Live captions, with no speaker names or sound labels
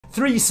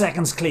3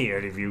 seconds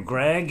cleared of you,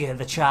 Greg.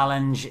 The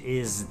challenge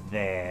is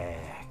there.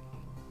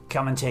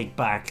 Come and take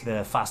back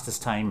the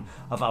fastest time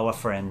of our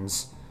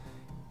friends,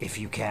 if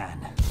you can.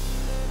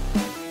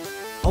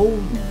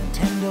 Old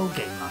Nintendo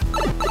Gamer.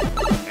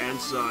 And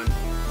son.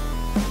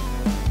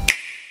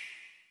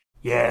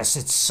 Yes,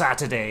 it's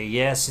Saturday.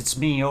 Yes, it's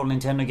me, Old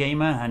Nintendo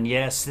Gamer. And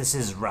yes, this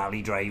is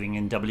rally driving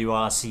in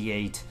WRC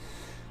 8.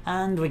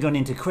 And we're going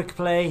into quick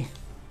play.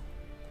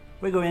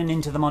 We're going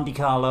into the Monte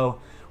Carlo.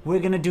 We're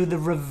going to do the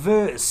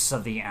reverse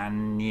of the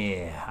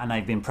Agnières. And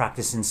I've been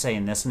practicing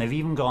saying this, and I've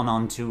even gone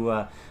on to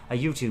a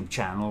YouTube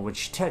channel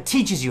which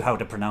teaches you how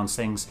to pronounce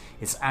things.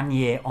 It's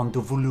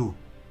Agnières-en-Dévoluy.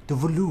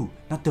 Dévoluy,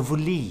 not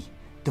Dévoluy.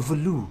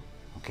 Dévoluy,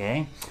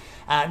 okay?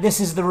 This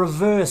is the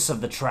reverse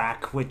of the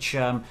track, which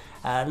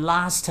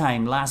last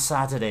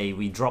Saturday,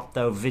 we dropped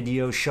our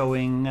video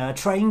showing,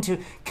 trying to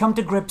come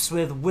to grips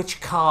with which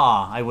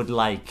car I would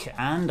like.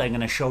 And I'm going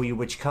to show you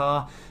which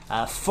car.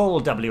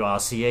 Full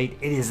WRC 8,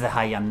 it is the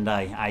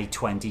Hyundai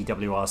i20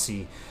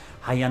 WRC.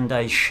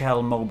 Hyundai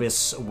Shell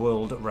Mobis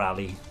World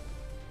Rally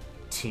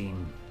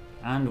team.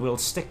 And we'll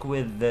stick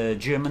with the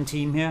German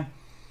team here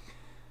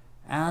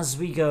as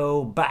we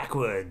go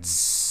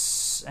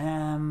backwards.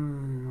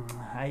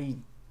 I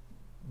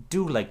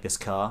do like this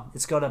car.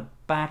 It's got a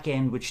back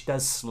end which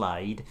does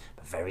slide,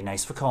 but very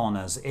nice for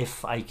corners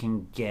if I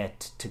can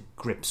get to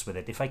grips with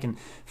it, if I can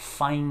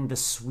find the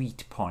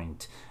sweet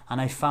point. And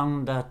I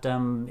found that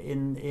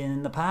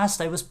in the past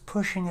I was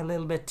pushing a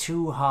little bit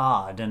too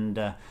hard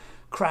and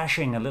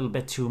crashing a little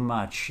bit too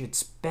much.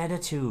 It's better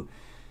to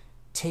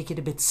take it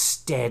a bit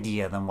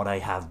steadier than what I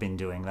have been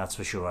doing, that's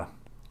for sure.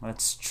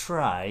 Let's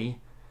try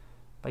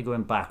by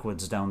going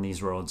backwards down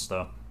these roads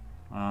though.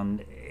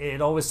 And it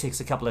always takes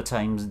a couple of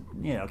times,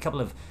 you know, a couple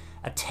of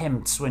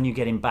attempts when you're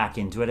getting back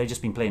into it. I've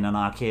just been playing an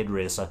arcade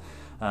racer,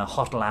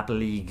 Hot Lap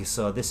League,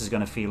 so this is going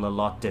to feel a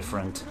lot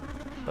different.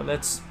 But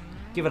let's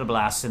give it a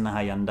blast in the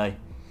Hyundai,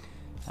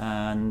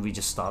 and we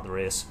just start the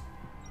race.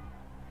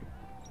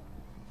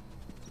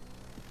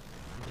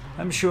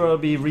 I'm sure I'll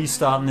be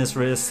restarting this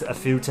race a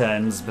few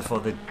times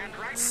before the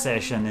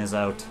session is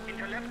out.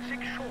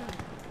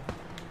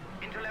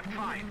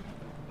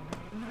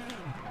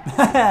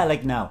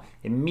 Like now,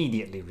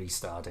 immediately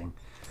restarting.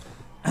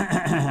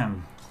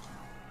 And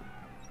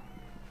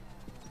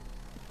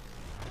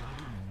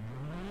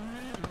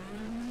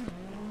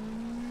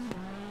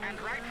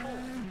right 4.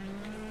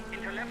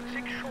 Into left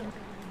 6 short.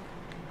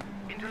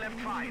 Into left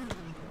 5.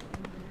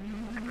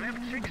 And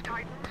left 6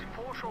 tightens,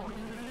 4 short.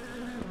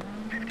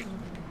 50.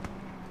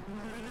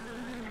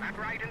 Flat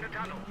right into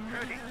tunnel,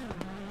 30.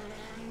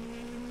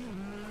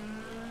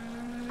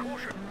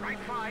 Caution, right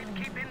 5,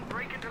 keep in,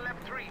 brake into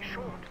left 3,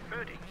 short,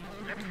 30.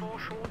 Left 4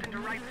 short into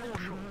right 4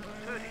 short,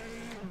 30.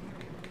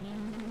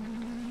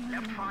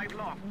 Left 5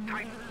 long,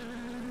 tighten.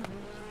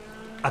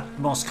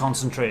 Utmost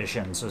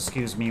concentration, so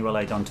excuse me while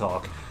I don't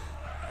talk.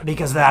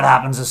 Because that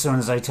happens as soon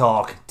as I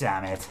talk,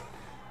 damn it.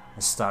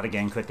 Let's start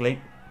again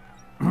quickly.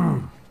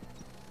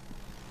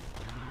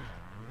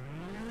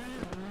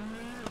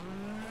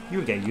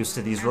 You'll get used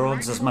to these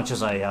roads as much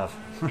as I have.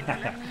 Into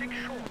left 6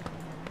 short.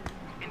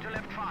 Into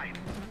left 5.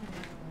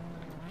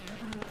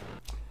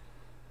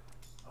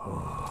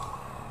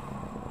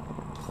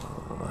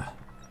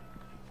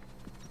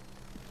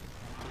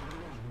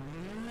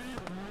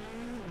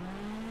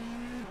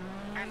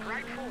 And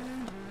right 4.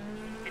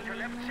 Into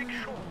left 6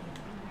 short.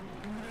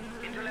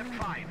 Into left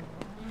 5.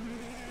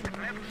 And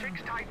left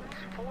 6 tightens,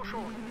 4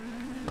 short.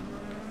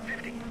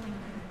 50.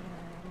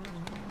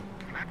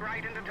 Flat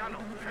right into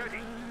tunnel, 30.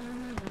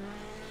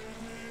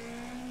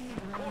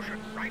 Caution,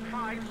 right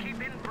 5,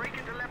 keep in, brake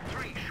into left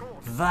 3,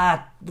 short.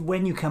 That,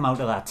 when you come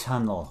out of that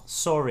tunnel,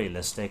 so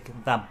realistic,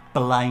 that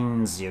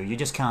blinds you. You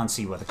just can't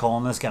see where the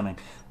corner's coming.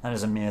 That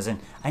is amazing.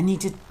 I need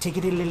to take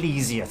it a little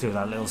easier through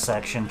that little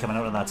section coming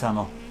out of that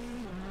tunnel.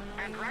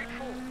 And right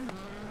 4.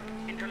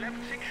 Into left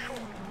 6 short.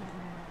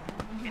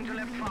 Into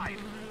left 5.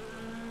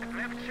 And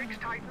left 6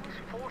 tightens,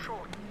 4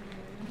 short.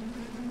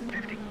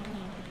 50.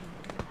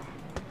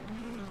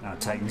 Oh,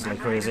 it tightens like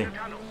crazy.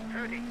 Tunnel,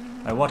 30.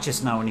 Right, watch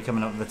this now when you're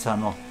coming out of the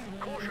tunnel.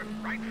 Caution,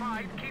 right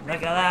 5, keep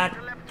Look in, at that.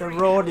 into left The 3,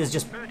 road is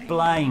just 30.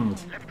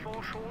 blind. Left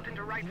 4 short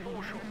into right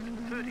 4 short,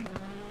 30.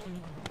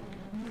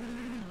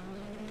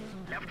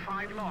 Left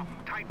 5 long,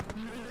 tightens.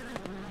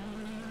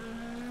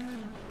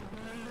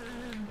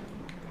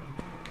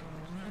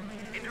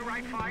 Into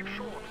right 5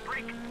 short,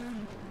 brake.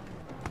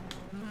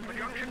 For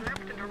junction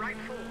left into right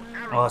 4,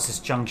 narrow. Oh, it's this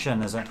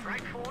junction, is it?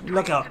 Right 4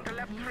 Look out. into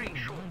left 3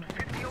 short,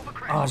 50 over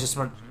crest. Oh, just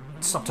about...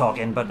 Stop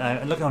talking, but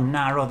look how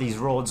narrow these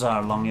roads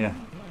are along here.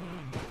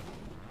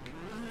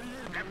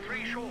 Left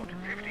 3 short,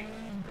 50.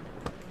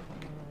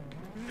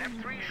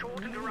 Left 3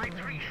 short into right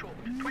 3 short,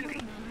 20.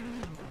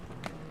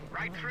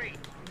 Right 3.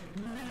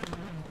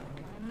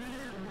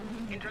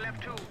 Into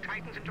left 2,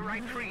 tightens into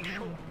right 3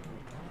 short.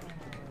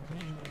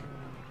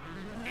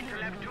 Into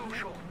left 2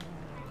 short.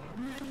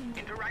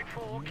 Into right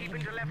 4, keep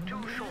into left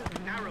 2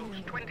 short,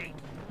 narrows, 20.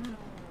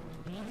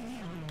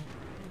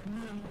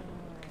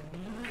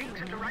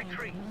 Kings into right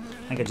 3.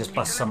 I think I just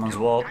bust someone's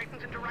wall.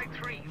 Tightens into right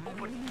 3,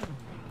 open.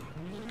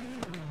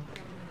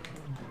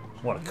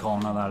 What a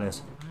corner that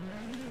is.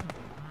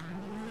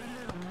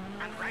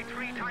 And right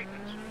 3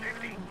 tightens,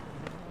 50.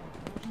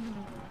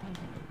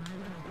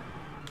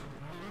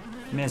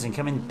 Amazing,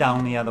 coming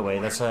down the other way.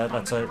 That's a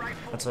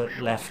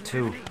left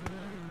 2,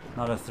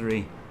 not a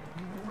 3.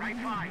 Right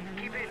 5,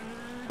 keep in.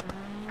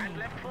 And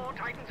left 4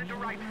 tightens into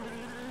right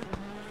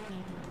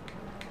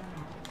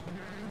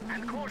 4.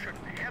 And caution,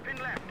 hairpin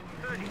left,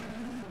 30.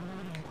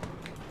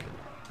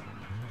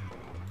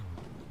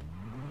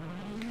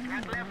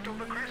 Flat left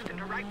over crest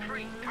into right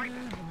 3,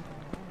 tightens.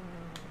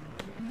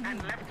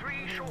 And left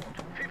 3 short,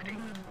 50.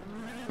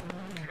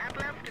 Flat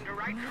left into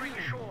right 3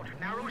 short,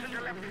 narrows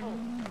into left 4.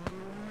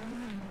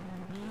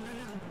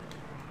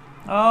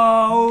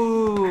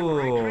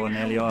 Oh,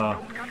 nearly are.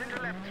 Don't cut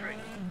into left 3.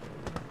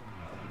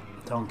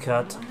 Don't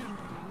cut.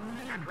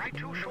 And right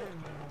 2 short,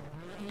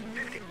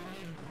 50.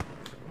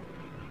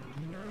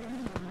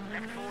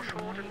 Left 4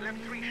 short and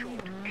left 3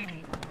 short,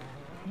 80.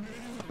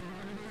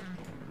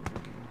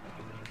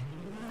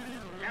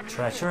 Left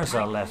Treacherous,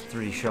 our left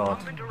 3 short.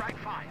 bump into right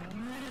 5.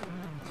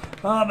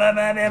 Oh,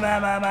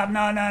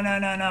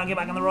 no, get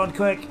back on the road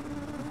quick.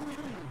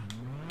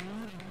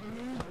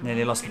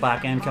 Nearly lost the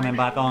back end, coming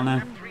back on now.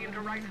 Left 3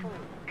 into right 4,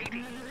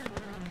 80.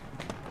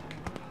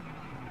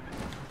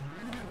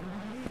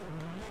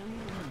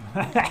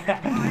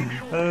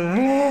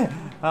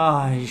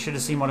 Oh, you should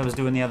have seen what I was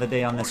doing the other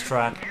day on this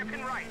track.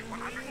 Hairpin right,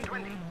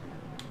 120.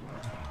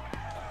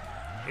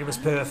 It was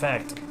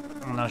perfect.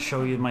 And I'll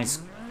show you my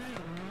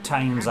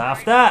times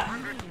after.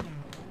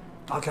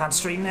 I can't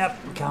straighten it up.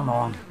 Come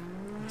on.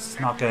 It's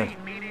not good.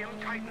 Medium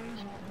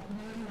tightens.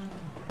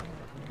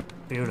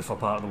 Beautiful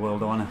part of the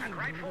world, isn't it? And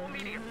right 4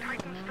 medium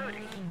tightens, 30.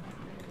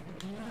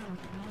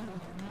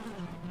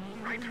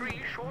 Right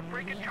 3 short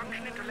break at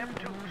junction into left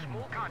 2,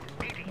 small cut,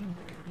 80.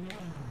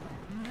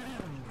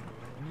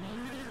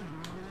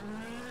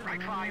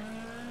 Right 5.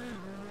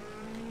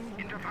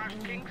 Into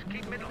fast kings,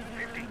 keep middle,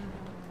 50.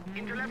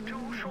 Into left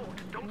 2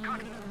 short, don't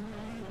cut.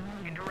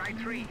 Into right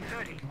 3,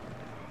 30.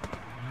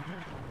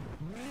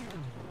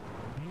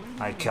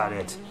 I cut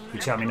it. You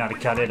tell me not to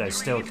cut it, I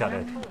still cut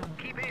it.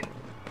 Keep in.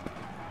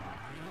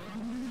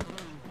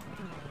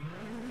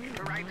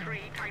 Into right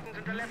 3, tightens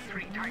into left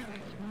 3,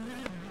 tightens.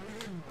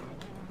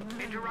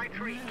 Into right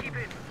 3, keep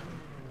in.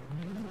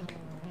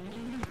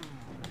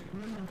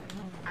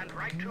 And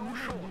right 2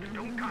 short,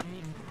 don't cut.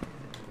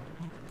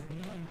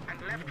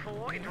 And left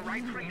 4 into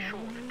right 3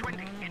 short,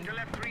 20. Into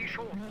left 3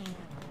 short.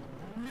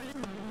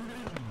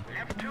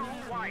 Left 2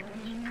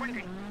 widens,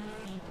 20.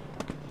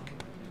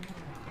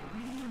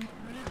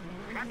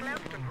 Flat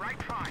left and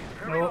right 5.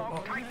 Very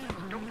long, tightens,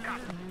 don't cut.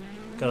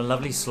 Got a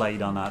lovely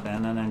slide on that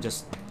then, and then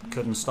just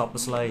couldn't stop the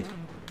slide.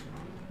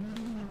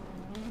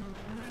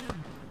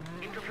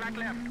 Into flat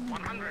left,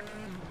 100.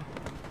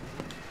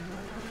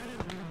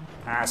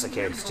 That's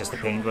okay, it's just the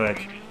paintwork.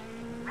 80.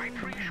 Right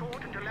 3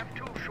 short into left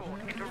 2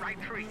 short, into right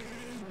 3.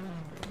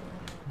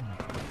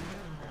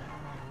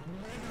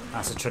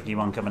 That's a tricky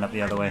one coming up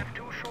the other way. Left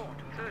 2 short,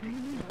 30.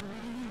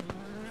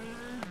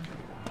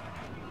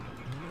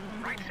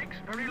 Right 6,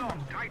 very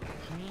long, tightens.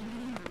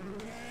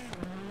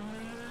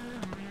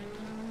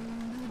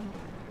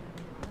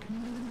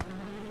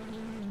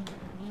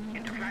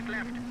 Into flat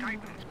left,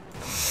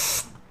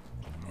 tightens.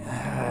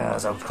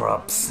 Those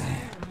outcrops.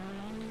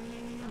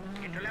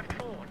 Into left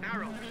 4,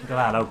 narrows. Look at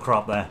that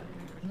outcrop there.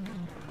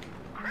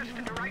 Crest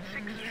into right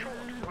 6,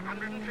 short,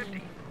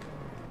 150.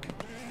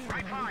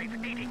 Right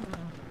 5, 80.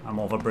 I'm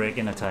over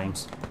braking at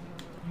times.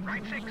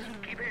 Right 6,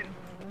 keep in.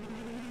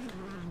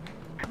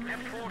 And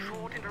left 4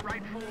 short into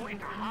right 4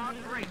 into hard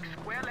brake,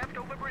 square left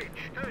over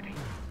bridge, 30.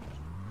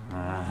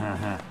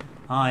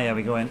 Oh yeah,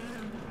 we're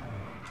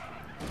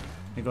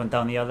going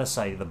down the other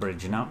side of the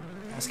bridge now.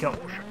 Let's go.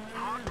 Caution,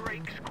 hard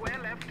brake, square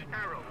left,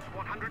 narrows,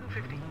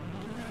 150.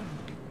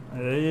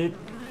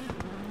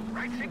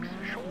 Right 6,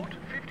 short,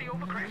 50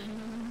 over crest.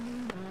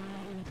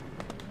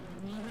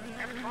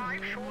 Left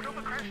 5, short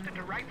over crest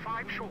into right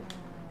 5 short.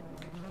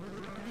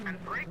 And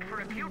brake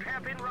for acute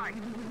hairpin right.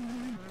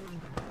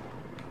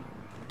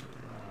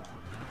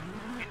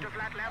 Into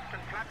flat left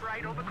and flat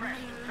right over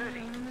crest,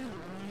 30.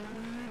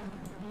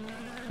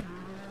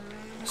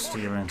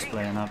 Steering's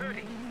playing up.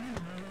 30.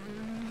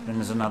 Then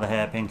there's another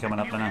hairpin coming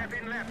up Acute now.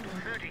 hairpin left,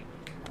 30.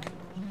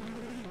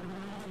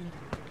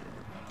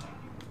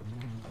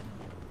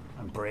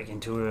 I'm braking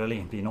too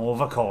early, being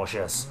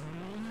overcautious.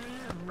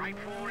 Right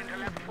 4 into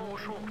left 4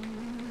 short.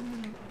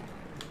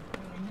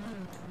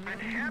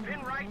 And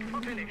hairpin right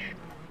for finish.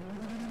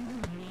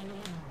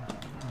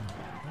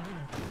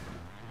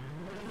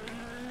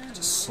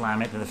 Just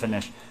slam it to the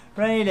finish.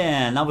 Right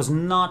then, that was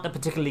not a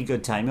particularly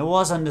good time. It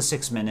was under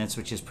 6 minutes,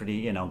 which is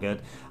pretty,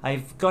 good.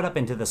 I've got up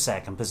into the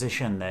second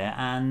position there,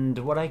 and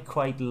what I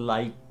quite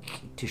like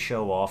to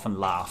show off and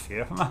laugh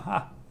here.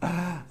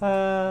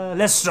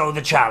 Let's throw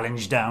the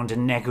challenge down to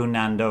Neku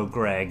Nando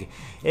Greg.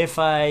 If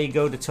I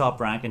go to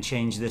top rank and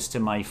change this to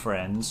my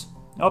friends.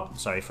 Oh,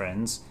 sorry,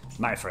 friends.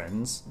 My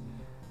friends.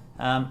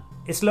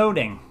 It's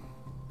loading.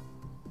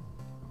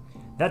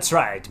 That's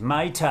right,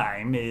 my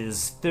time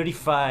is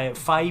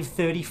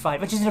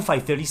 5:35. I just did a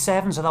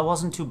 5:37, so that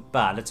wasn't too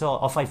bad. It's all,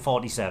 or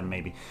 5:47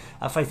 maybe.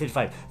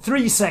 5:35.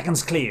 3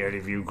 seconds cleared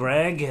of you,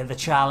 Greg. The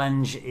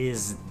challenge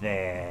is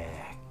there.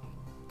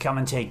 Come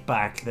and take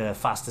back the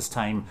fastest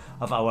time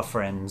of our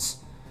friends,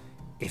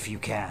 if you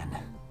can.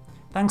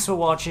 Thanks for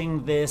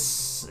watching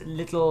this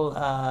little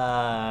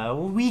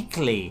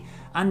weekly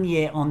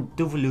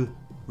Agnières-en-Dévoluy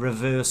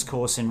reverse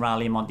course in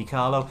Rally Monte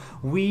Carlo.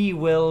 We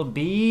will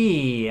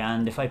be,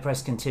 and if I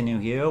press continue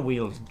here,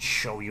 we'll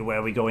show you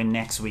where we're going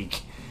next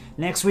week.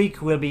 Next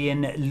week we'll be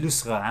in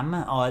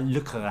Lucram, or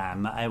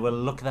Lucram. I will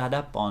look that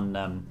up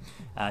on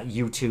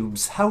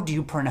YouTube's How Do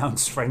You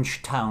Pronounce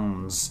French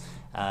Towns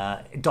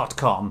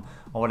 .com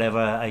or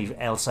whatever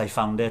else I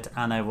found it,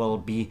 and I will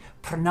be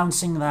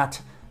pronouncing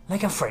that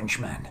like a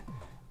Frenchman.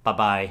 Bye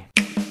bye.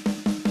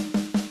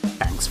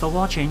 Thanks for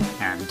watching,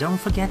 and don't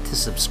forget to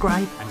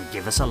subscribe and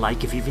give us a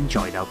like if you've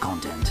enjoyed our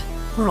content.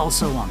 We're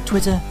also on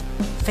Twitter,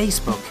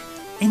 Facebook,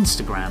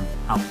 Instagram,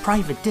 our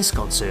private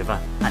Discord server,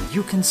 and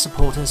you can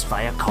support us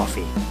via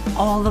Ko-fi.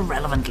 All the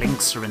relevant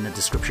links are in the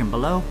description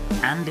below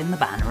and in the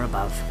banner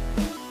above.